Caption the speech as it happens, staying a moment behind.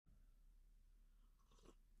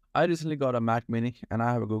I recently got a Mac Mini and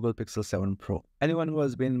I have a Google Pixel 7 Pro. Anyone who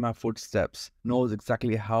has been in my footsteps knows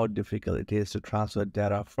exactly how difficult it is to transfer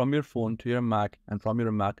data from your phone to your Mac and from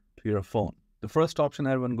your Mac to your phone. The first option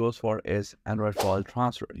everyone goes for is Android file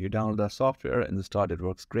transfer. You download the software, in the start it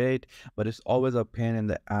works great, but it's always a pain in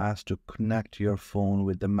the ass to connect your phone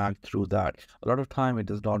with the Mac through that. A lot of time it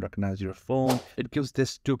does not recognize your phone. It gives this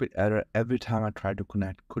stupid error every time I try to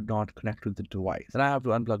connect, could not connect with the device. Then I have to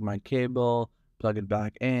unplug my cable, plug it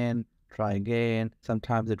back in, try again.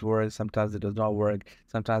 Sometimes it works, sometimes it does not work.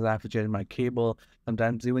 Sometimes I have to change my cable.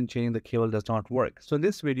 Sometimes even changing the cable does not work. So in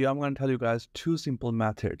this video, I'm going to tell you guys two simple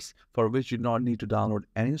methods for which you do not need to download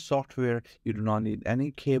any software. You do not need any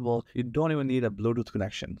cable. You don't even need a Bluetooth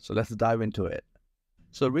connection. So let's dive into it.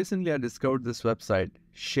 So recently I discovered this website,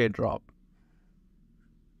 ShareDrop.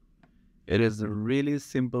 It is a really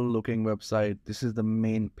simple looking website. This is the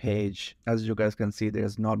main page. As you guys can see,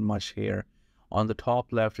 there's not much here. On the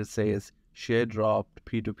top left, it says ShareDrop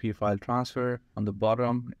P2P file transfer. On the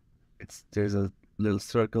bottom, there's a little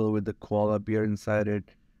circle with the koala bear inside it,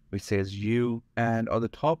 which says you. And on the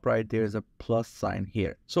top right, there's a plus sign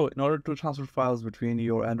here. So in order to transfer files between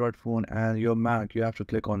your Android phone and your Mac, you have to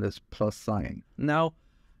click on this plus sign. Now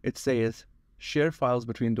it says share files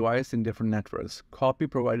between devices in different networks. Copy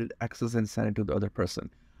provided access and send it to the other person.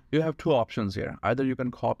 You have two options here. Either you can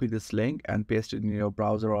copy this link and paste it in your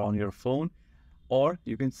browser or on your phone, or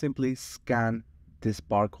you can simply scan this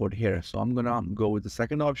barcode here. So I'm gonna go with the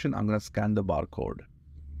second option. I'm gonna scan the barcode.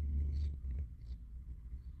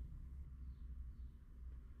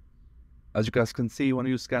 As you guys can see, when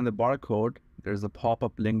you scan the barcode, there's a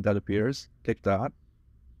pop-up link that appears. Click that.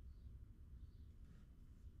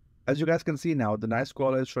 As you guys can see now, the nice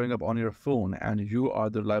koala is showing up on your phone and you are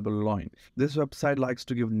the reliable line. This website likes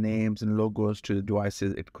to give names and logos to the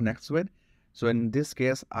devices it connects with. So in this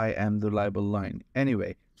case, I am the reliable line.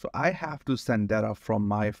 Anyway, so I have to send data from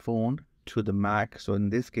my phone to the Mac. So in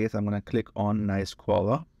this case, I'm going to click on nice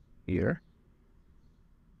koala here.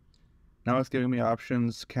 Now it's giving me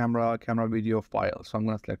options, camera, video, file. So I'm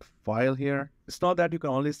going to select file here. It's not that you can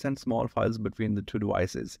only send small files between the two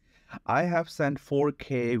devices. I have sent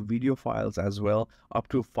 4K video files as well, up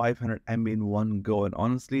to 500 MB in one go. And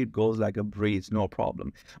honestly, it goes like a breeze, no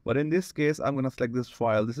problem. But in this case, I'm going to select this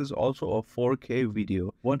file. This is also a 4K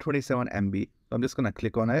video, 127 MB. So I'm just going to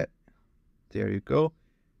click on it. There you go.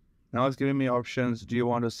 Now it's giving me options. Do you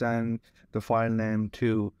want to send the file name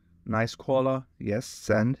to nice koala? Yes,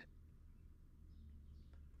 send.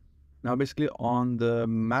 Now basically on the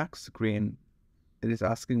Mac screen, it is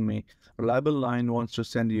asking me, reliable line wants to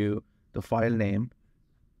send you the file name,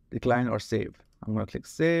 decline or save. I'm going to click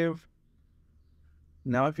save.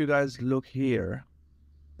 Now if you guys look here,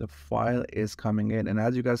 the file is coming in, and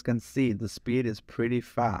as you guys can see, the speed is pretty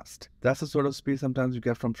fast. That's the sort of speed sometimes you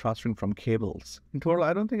get from transferring from cables. In total,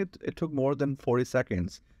 I don't think it took more than 40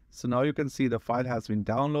 seconds. So now you can see the file has been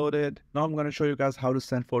downloaded. Now I'm going to show you guys how to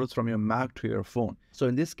send photos from your Mac to your phone. So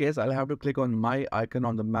in this case, I'll have to click on my icon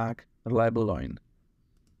on the Mac, reliable line.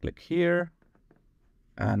 Click here.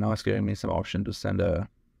 And now it's giving me some option to send a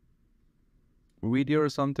video or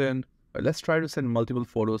something. But let's try to send multiple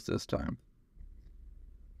photos this time.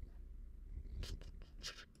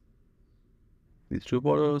 These two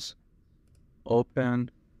photos. Open.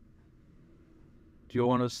 Do you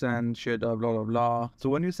want to send shit, blah, blah, blah. So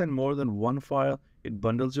when you send more than one file, it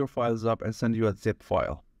bundles your files up and sends you a zip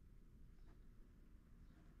file.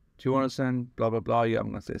 Do you want to send blah, blah, blah? Yeah, I'm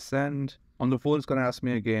going to say send. On the phone, it's going to ask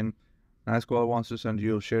me again. Nice koala wants to send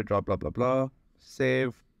you ShareDrop, blah, blah, blah.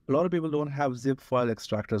 Save. A lot of people don't have zip file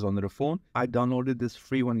extractors on their phone. I downloaded this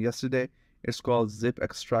free one yesterday. It's called Zip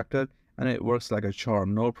Extractor, and it works like a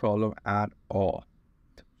charm. No problem at all.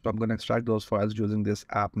 So I'm going to extract those files using this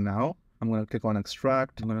app now. I'm going to click on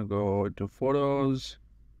extract. I'm going to go to photos.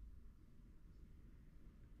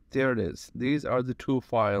 There it is. These are the two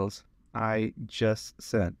files I just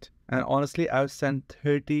sent. And honestly, I've sent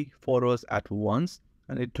 30 photos at once,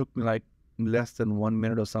 and it took me like less than 1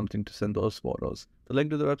 minute or something to send those photos. The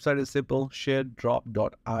link to the website is simple,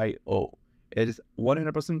 sharedrop.io. It is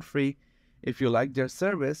 100% free. If you like their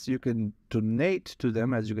service, you can donate to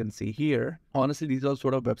them, as you can see here. Honestly, these are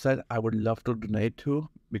sort of websites I would love to donate to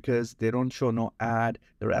because they don't show no ad.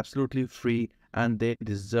 They're absolutely free and they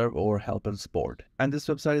deserve our help and support. And this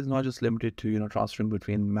website is not just limited to, transferring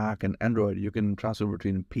between Mac and Android. You can transfer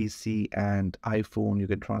between PC and iPhone. You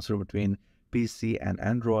can transfer between PC and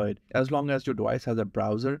Android. As long as your device has a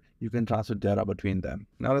browser, you can transfer data between them.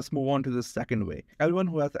 Now let's move on to the second way. Everyone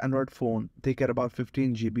who has an Android phone, they get about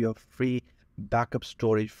 15 GB of free backup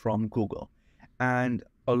storage from Google. And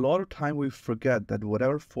a lot of time we forget that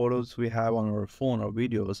whatever photos we have on our phone or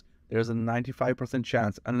videos, there's a 95%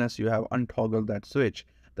 chance, unless you have untoggled that switch,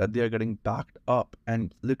 that they are getting backed up.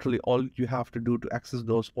 And literally all you have to do to access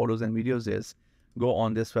those photos and videos is go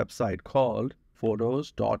on this website called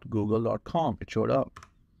photos.google.com. It showed up.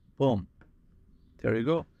 Boom. There you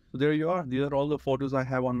go. So there you are. These are all the photos I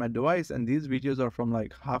have on my device, and these videos are from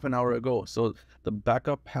like half an hour ago. So the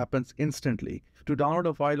backup happens instantly. To download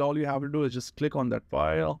a file, all you have to do is just click on that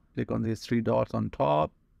file, click on these three dots on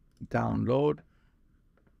top, download.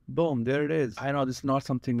 Boom, there it is. I know this is not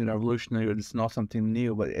something revolutionary, or this is not something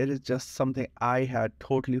new, but it is just something I had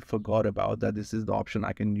totally forgot about, that this is the option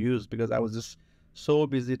I can use, because I was just so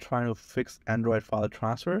busy trying to fix Android file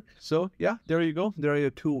transfer. So yeah, there you go. There are your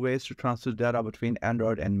two ways to transfer data between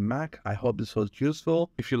Android and Mac. I hope this was useful.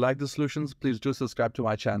 If you like the solutions, please do subscribe to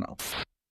my channel.